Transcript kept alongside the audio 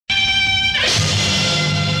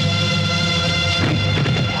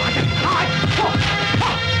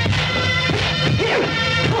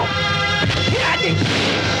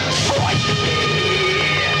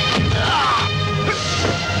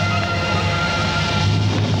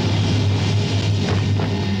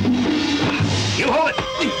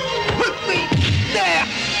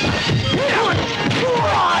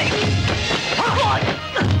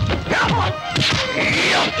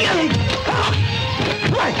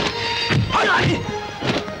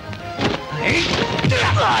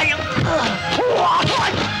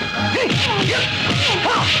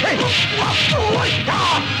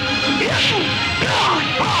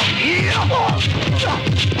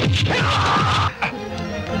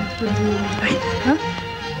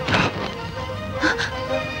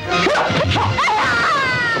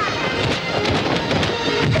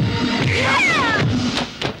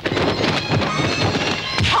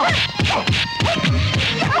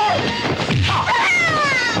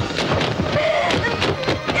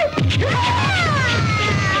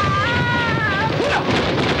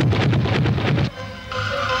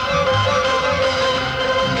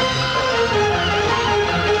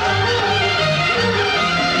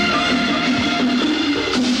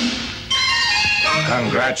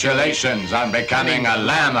Congratulations on becoming a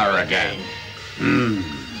lammer again.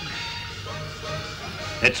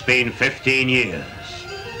 It's been 15 years.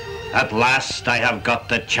 At last I have got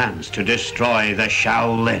the chance to destroy the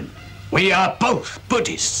Shaolin. We are both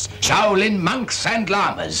Buddhists, Shaolin monks and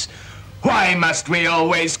lamas. Why must we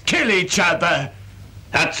always kill each other?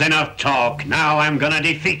 That's enough talk. Now I'm gonna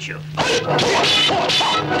defeat you.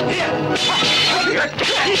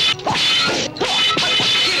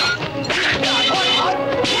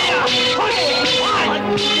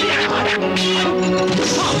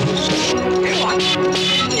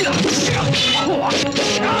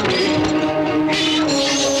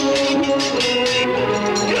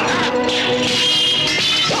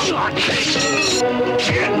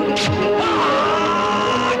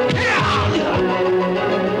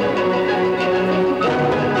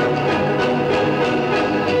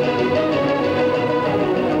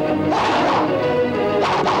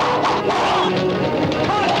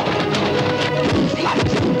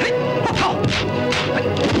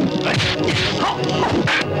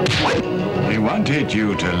 We wanted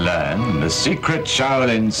you to learn the secret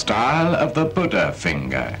Shaolin style of the Buddha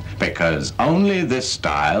finger, because only this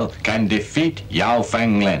style can defeat Yao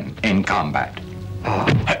Feng Lin in combat.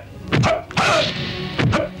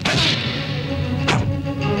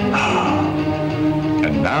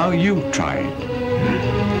 And now you try it.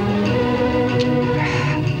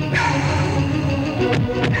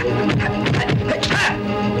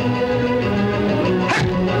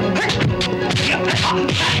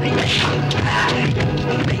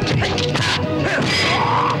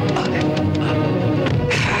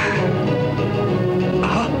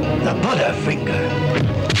 The Buddha finger.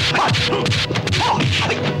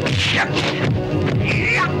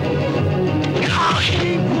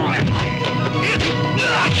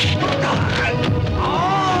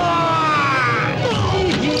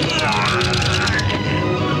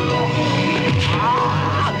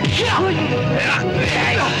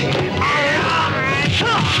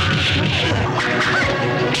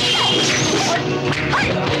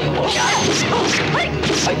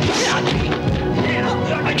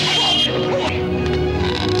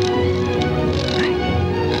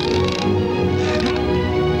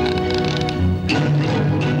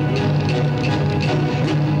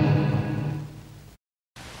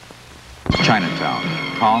 Chinatown,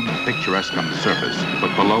 calm and picturesque on the surface,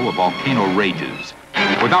 but below a volcano rages.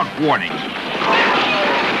 Without warning,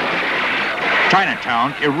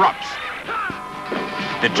 Chinatown erupts.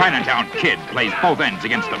 The Chinatown Kid plays both ends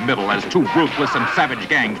against the middle as two ruthless and savage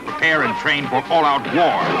gangs prepare and train for all-out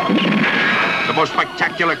war. The most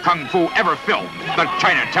spectacular kung fu ever filmed, The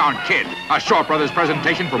Chinatown Kid, a Shaw Brothers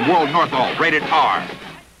presentation from World North Hall, rated R.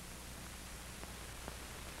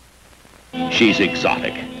 She's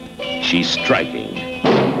exotic. She's striking.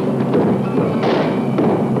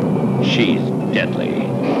 She's deadly.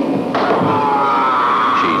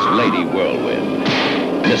 She's Lady Whirlwind,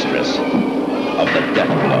 mistress of the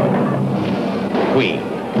death blow, queen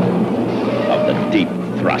of the deep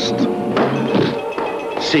thrust.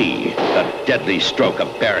 See the deadly stroke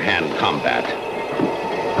of bare-hand combat,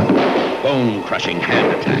 bone-crushing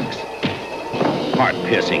hand attacks,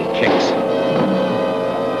 heart-piercing kicks,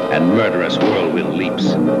 and murderous whirlwind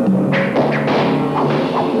leaps.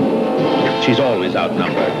 She's always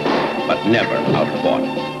outnumbered, but never outfought.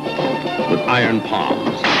 With iron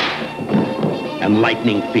palms and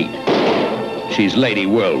lightning feet, she's Lady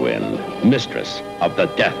Whirlwind, mistress of the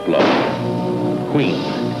death blow, queen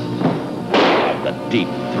of the deep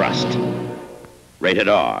thrust. Rated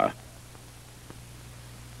R.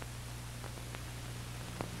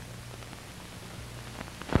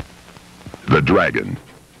 The dragon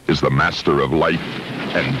is the master of life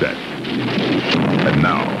and death. And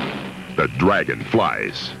now, The Dragon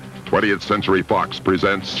Flies. 20th Century Fox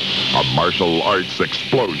presents a martial arts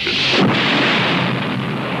explosion.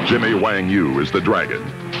 Jimmy Wang Yu is the Dragon.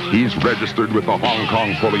 He's registered with the Hong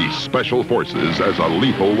Kong Police Special Forces as a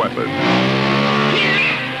lethal weapon.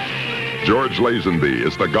 George Lazenby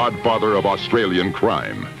is the godfather of Australian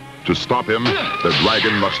crime. To stop him, the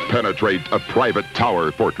Dragon must penetrate a private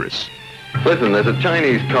tower fortress. Listen, there's a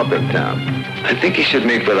Chinese cop in town. I think he should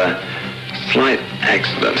meet with a slight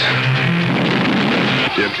accident.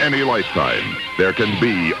 In any lifetime, there can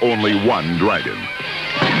be only one Dragon.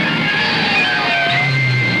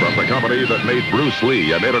 From the company that made Bruce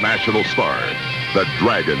Lee an international star, The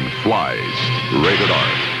Dragon Flies. Rated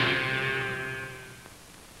R.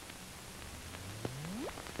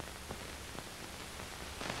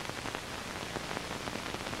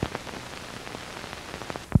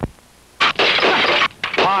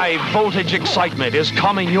 High-voltage excitement is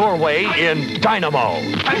coming your way in Dynamo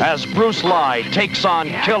as Bruce Lee takes on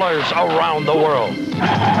killers around the world.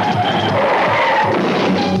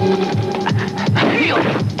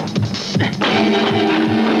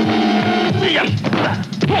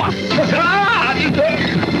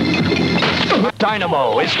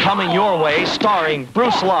 Dynamo is coming your way starring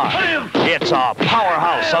Bruce Lee. It's a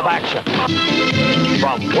powerhouse of action.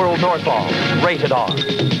 From World Northall, rated R.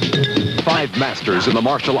 5 masters in the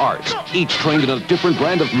martial arts, each trained in a different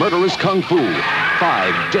brand of murderous kung fu.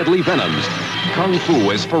 5 deadly venoms. Kung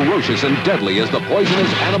fu as ferocious and deadly as the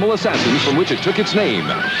poisonous animal assassins from which it took its name.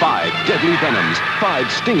 5 deadly venoms.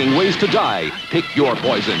 5 stinging ways to die. Pick your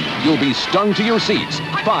poison. You'll be stung to your seats.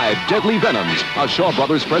 5 deadly venoms. A Shaw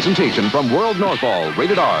Brothers presentation from World Northall,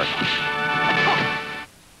 rated R.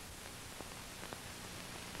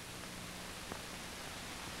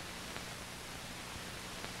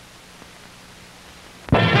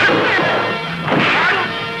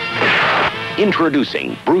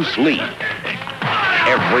 Introducing Bruce Lee.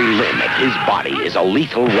 Every limb of his body is a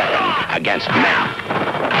lethal weapon against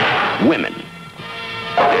men, women,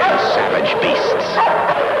 and savage beasts.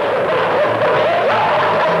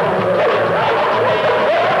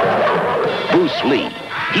 Bruce Lee,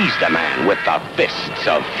 he's the man with the fists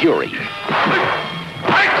of fury.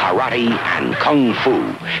 Karate and Kung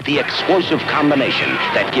Fu, the explosive combination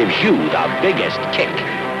that gives you the biggest kick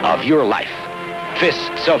of your life.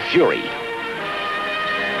 Fists of Fury.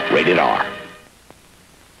 Rated R.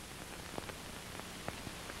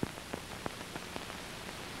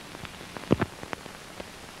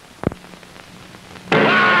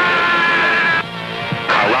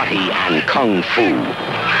 Karate and Kung Fu.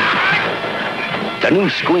 The new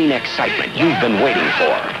screen excitement you've been waiting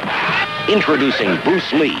for. Introducing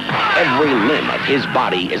Bruce Lee. Every limb of his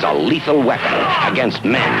body is a lethal weapon against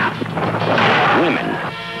men, women,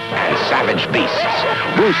 and savage beasts.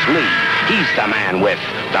 Bruce Lee, he's the man with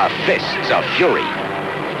the fists of fury.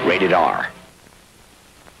 Rated R.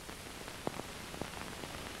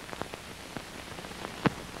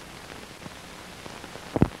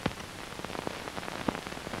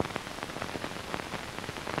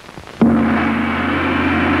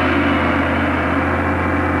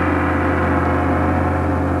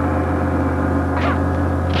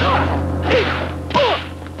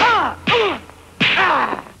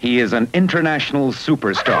 He is an international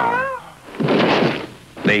superstar.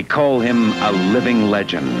 They call him a living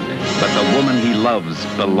legend, but the woman he loves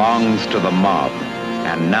belongs to the mob.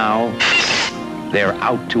 And now, they're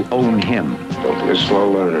out to own him. Don't be a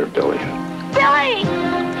slow learner, Billy. Billy!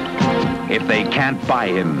 If they can't buy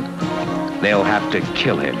him, they'll have to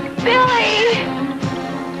kill him. Billy!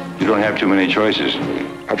 You don't have too many choices.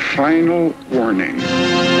 A final warning.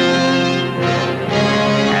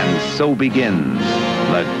 And so begins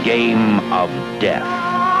the game of death.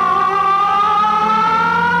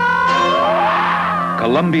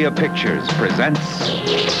 Columbia Pictures presents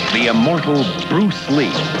the immortal Bruce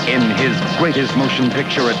Lee in his greatest motion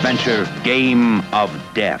picture adventure, Game of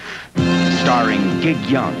Death, starring Gig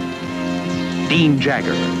Young, Dean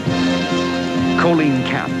Jagger, Colleen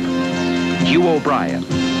Camp, Hugh O'Brien,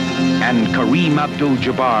 and Kareem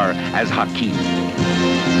Abdul-Jabbar as Hakim.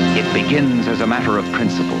 It begins as a matter of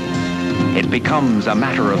principle. It becomes a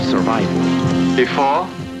matter of survival. Before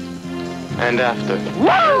and after.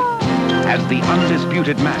 As the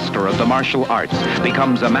undisputed master of the martial arts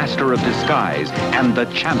becomes a master of disguise and the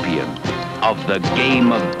champion of the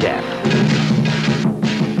Game of Death.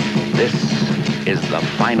 This is the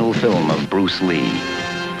final film of Bruce Lee.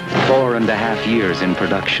 4.5 years in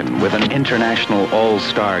production with an international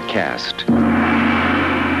all-star cast.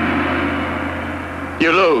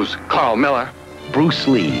 You lose, Carl Miller. Bruce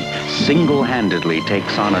Lee single-handedly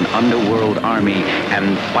takes on an underworld army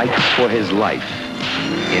and fights for his life.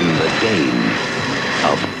 in the game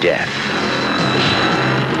of death.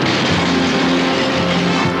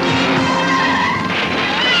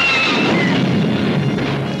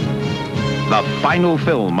 The final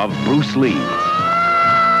film of Bruce Lee.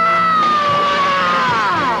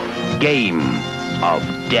 Game of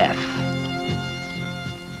Death.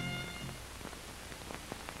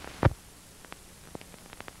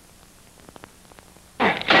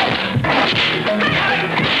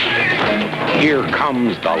 Here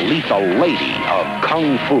comes the lethal lady of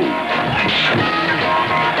Kung Fu.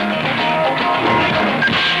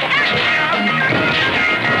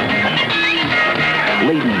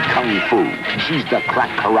 Lady Kung Fu. She's the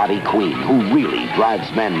crack karate queen who really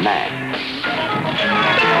drives men mad.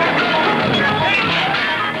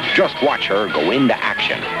 Just watch her go into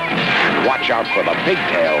action. And watch out for the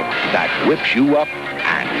pigtail that whips you up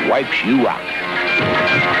and wipes you out.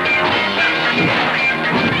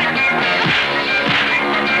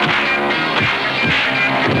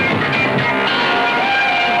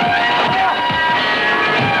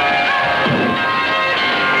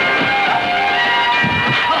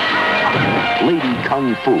 Lady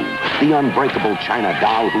Kung Fu, the unbreakable China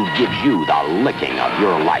doll who gives you the licking of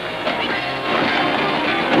your life.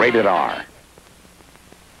 Rated R.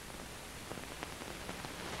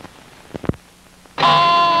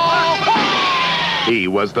 He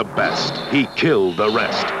was the best. He killed the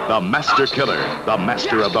rest. The master killer, the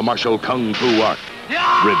master of the martial Kung Fu art.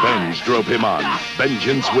 Revenge drove him on.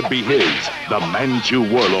 Vengeance would be his. The Manchu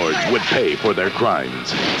warlords would pay for their crimes.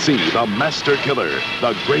 See the master killer,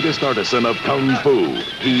 the greatest artisan of Kung Fu.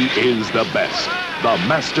 He is the best. The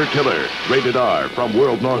Master Killer, rated R from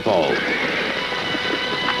World Northall.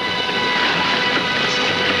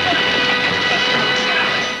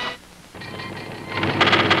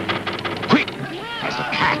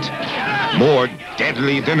 More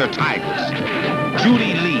deadly than a tigress.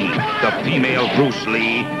 Judy Lee, the female Bruce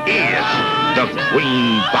Lee, is the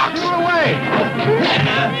Queen Boxer.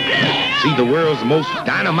 See the world's most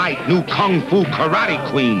dynamite new Kung Fu karate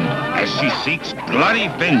queen as she seeks bloody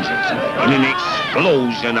vengeance in an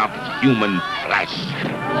explosion of human flesh.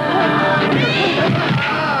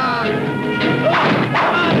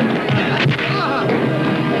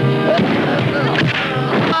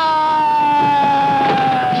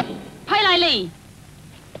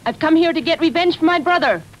 I've come here to get revenge for my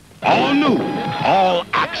brother. All new, all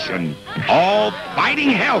action, all fighting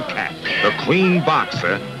Hellcat. The Queen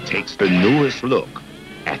Boxer takes the newest look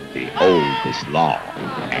at the oldest law.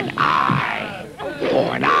 An eye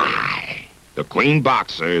for an eye. The Queen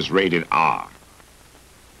Boxer is rated R.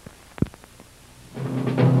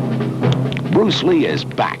 Bruce Lee is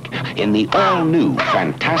back in the all-new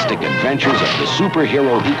fantastic adventures of the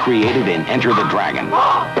superhero he created in Enter the Dragon.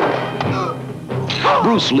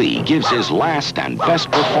 Bruce Lee gives his last and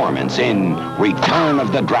best performance in Return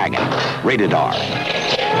of the Dragon, rated R.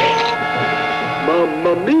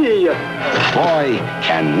 Mamma mia! Boy,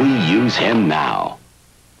 can we use him now.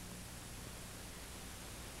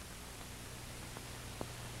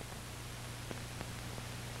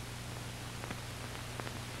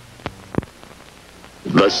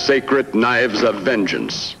 The Sacred Knives of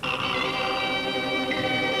Vengeance.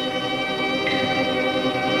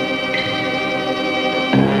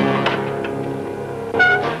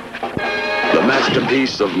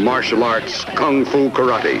 Masterpiece of martial arts, Kung Fu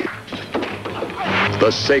Karate.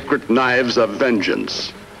 The Sacred Knives of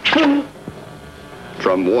Vengeance.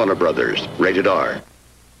 From Warner Brothers, rated R.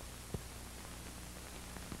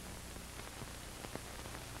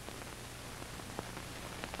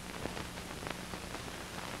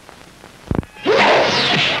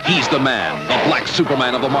 He's the man, the black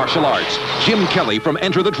Superman of the martial arts, Jim Kelly from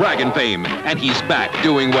Enter the Dragon fame, and he's back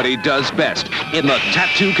doing what he does best in the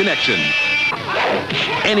Tattoo Connection.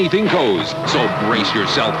 Anything goes, so brace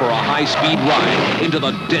yourself for a high-speed ride into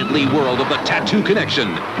the deadly world of the Tattoo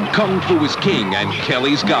Connection. Kung Fu is king, and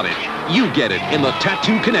Kelly's got it. You get it in the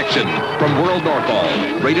Tattoo Connection from World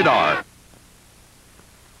Northall, rated R.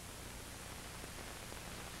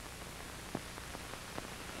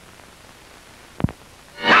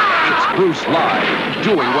 It's Bruce Lee,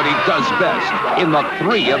 doing what he does best in the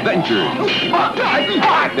Three Avengers.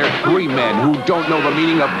 They're three men who don't know the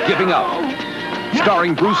meaning of giving up.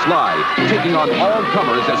 Starring Bruce Lee, taking on all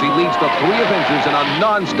comers as he leads the Three Avengers in a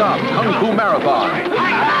non-stop Kung Fu marathon.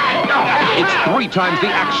 It's 3 times the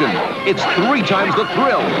action. It's 3 times the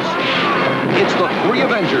thrills. It's the Three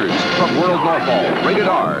Avengers from World Northall, rated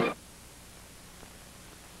R.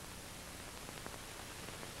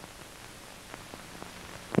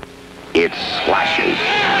 It slashes.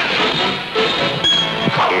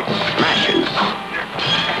 It smashes.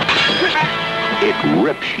 It It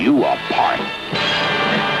rips you apart.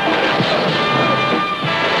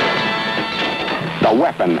 The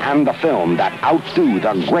weapon and the film that outdo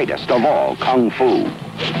the greatest of all Kung Fu.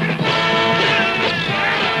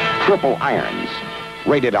 Triple Irons,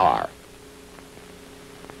 rated R.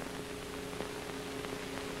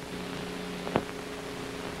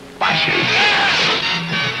 Flashes.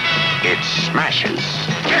 It smashes.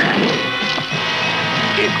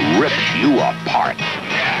 It rips you apart.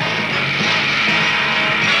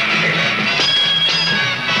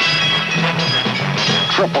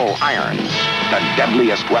 Triple Irons, the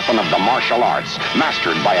deadliest weapon of the martial arts,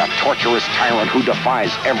 mastered by a torturous tyrant who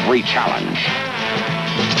defies every challenge.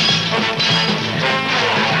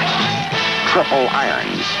 Triple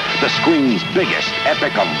Irons, the screen's biggest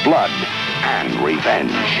epic of blood and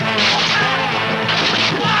revenge.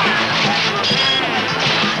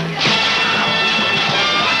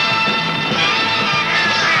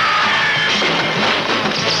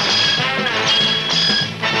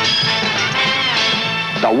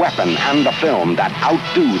 The weapon and the film that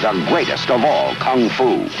outdo the greatest of all Kung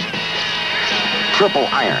Fu. Triple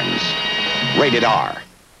Irons, rated R.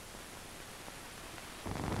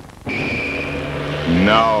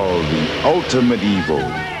 Now the ultimate evil,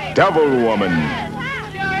 Devil Woman,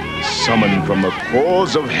 summoned from the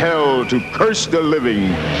cores of hell to curse the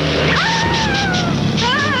living.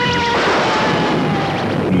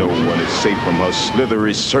 No one is safe from her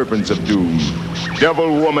slithery serpents of doom.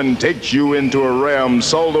 Devil Woman takes you into a realm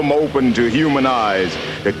seldom open to human eyes.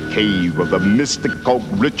 The cave of the mystic cult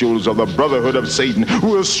rituals of the Brotherhood of Satan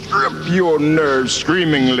will strip your nerves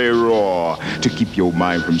screamingly raw. To keep your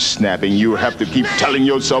mind from snapping, you have to keep telling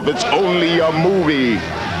yourself it's only a movie.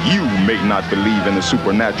 You may not believe in the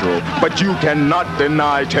supernatural, but you cannot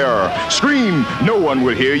deny terror. Scream, no one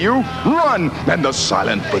will hear you. Run, and the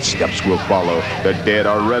silent footsteps will follow. The dead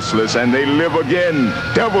are restless, and they live again.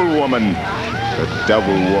 Devil Woman. The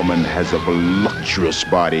Devil Woman has a voluptuous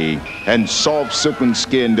body and soft silken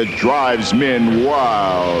skin that drives men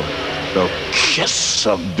wild. The kiss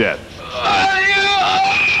of death.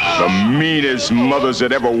 The meanest mothers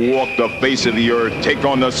that ever walked the face of the earth take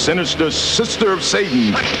on the sinister sister of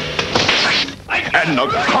Satan. And the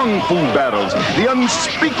Kung Fu battles, the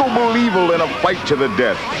unspeakable evil in a fight to the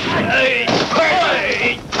death.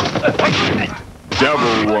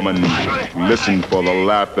 Devil Woman, listen for the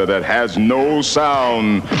laughter that has no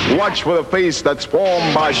sound. Watch for the face that's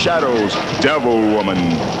formed by shadows. Devil Woman,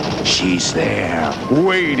 she's there,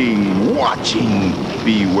 waiting, watching.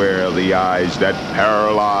 Beware the eyes that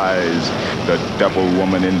paralyze. The Devil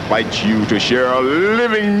Woman invites you to share a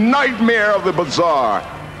living nightmare of the bizarre.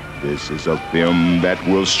 This is a film that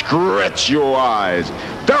will stretch your eyes.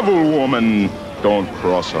 Devil Woman, don't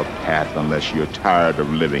cross her path unless you're tired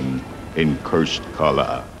of living in cursed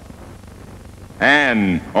color.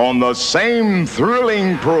 And on the same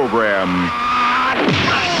thrilling program,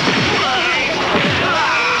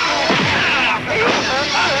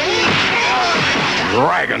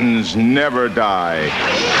 Dragons Never Die.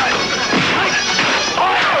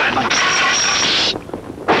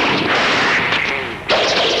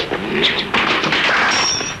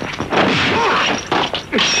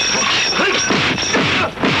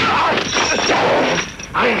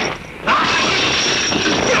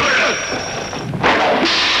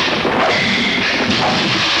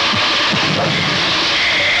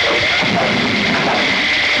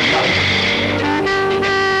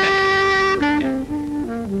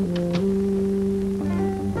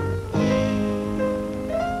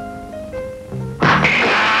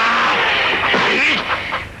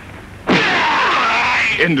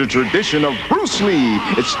 In the tradition of Bruce Lee,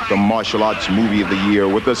 it's the martial arts movie of the year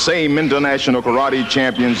with the same international karate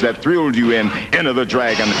champions that thrilled you in Enter the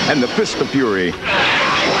Dragon and The Fist of Fury.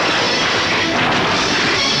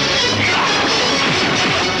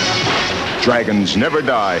 Dragons Never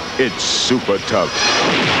Die. It's super tough.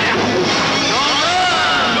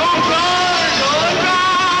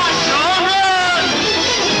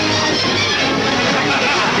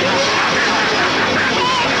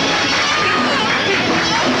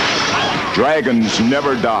 Dragons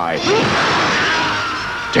Never Die.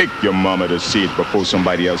 Take your mama to see it before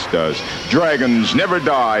somebody else does. Dragons Never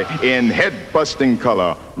Die in head-busting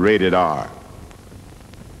color, rated R.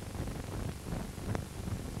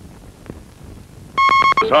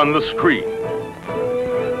 On the screen.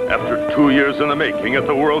 After 2 years in the making at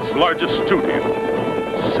the world's largest studio,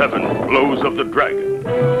 7 Blows of the Dragon.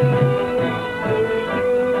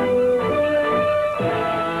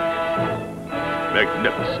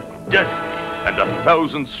 Magnificent, deadly, and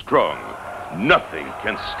 1,000 strong. Nothing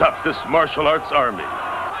can stop this martial arts army.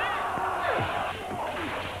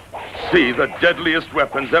 see the deadliest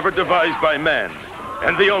weapons ever devised by man,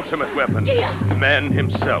 and the ultimate weapon, man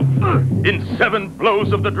himself, in 7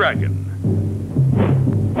 blows of the dragon.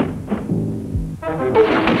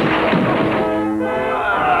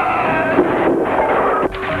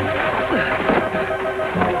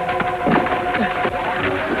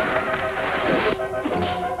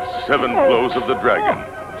 Seven Blows of the Dragon,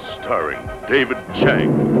 starring David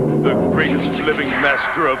Chang, the greatest living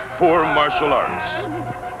master of 4 martial arts.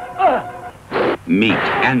 Meet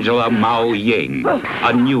Angela Mao Ying,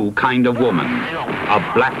 a new kind of woman, a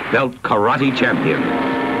black belt karate champion.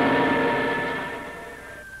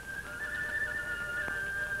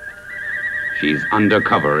 She's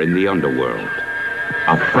undercover in the underworld,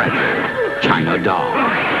 a fragile China doll.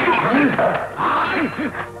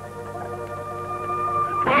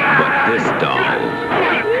 But this doll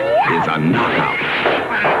is a knockout.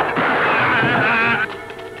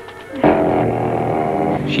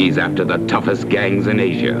 She's after the toughest gangs in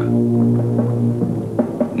Asia,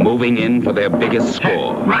 moving in for their biggest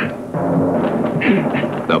score.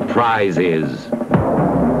 The prize is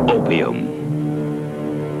opium.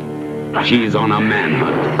 She's on a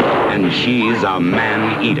manhunt, and she's a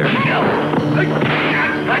man-eater.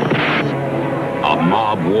 A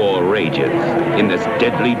mob war rages in this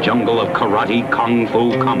deadly jungle of karate kung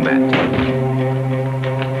fu combat.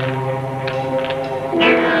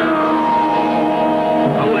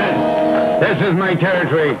 This is my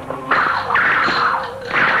territory.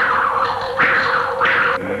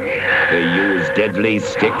 They use deadly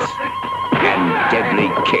sticks and deadly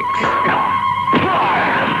kicks.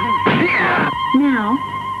 Now,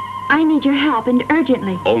 I need your help, and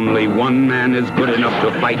urgently. Only one man is good enough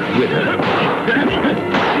to fight with her.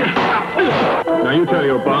 Now you tell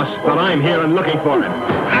your boss that I'm here and looking for him.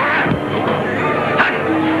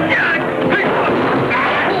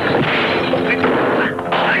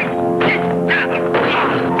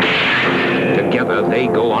 Together they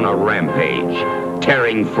go on a rampage,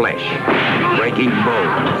 tearing flesh, breaking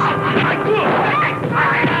bones,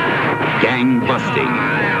 gang busting,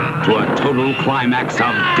 to a total climax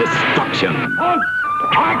of destruction.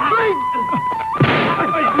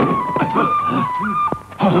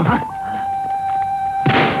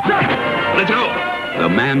 Let's go. The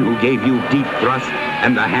man who gave you deep thrust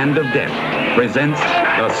and the hand of death presents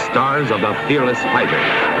the stars of the fearless fighter.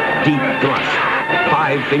 Deep thrust,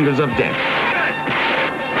 5 fingers of death.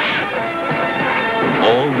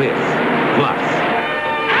 All this, plus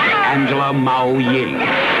Angela Mao Ying,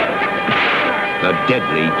 the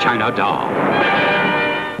deadly China doll.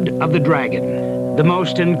 Of the Dragon, the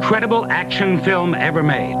most incredible action film ever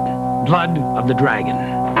made. Blood of the Dragon.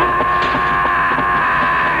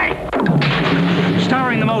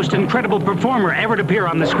 Starring the most incredible performer ever to appear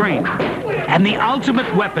on the screen. And the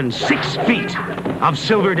ultimate weapon, 6 feet of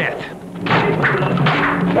silver death.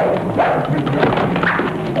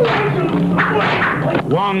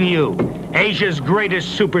 Wang Yu, Asia's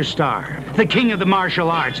greatest superstar, the king of the martial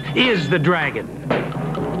arts, is the Dragon.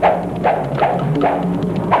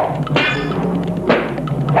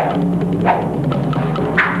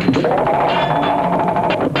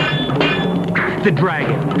 The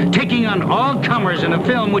Dragon, taking on all comers in a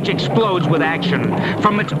film which explodes with action,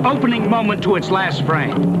 from its opening moment to its last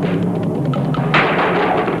frame.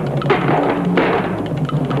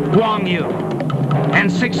 Wang Yu,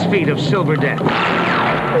 and 6 feet of silver death.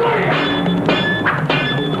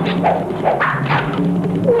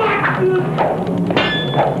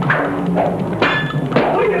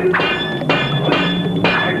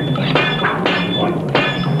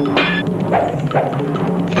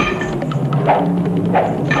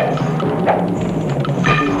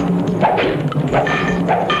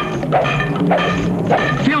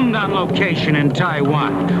 Filmed on location in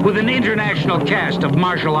Taiwan with an international cast of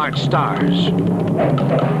martial arts stars.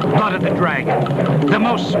 Blood of the Dragon, the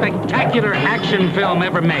most spectacular action film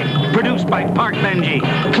ever made, produced by Park Benji,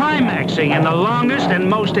 climaxing in the longest and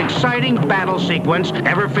most exciting battle sequence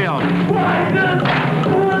ever filmed.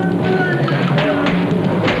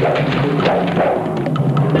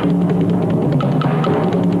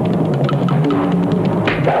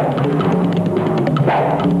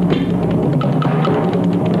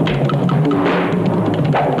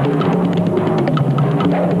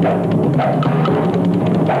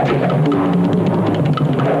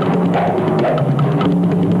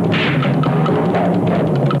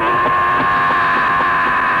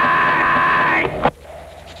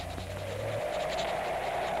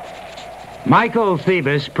 Michael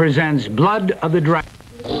Thebus presents Blood of the Dragon.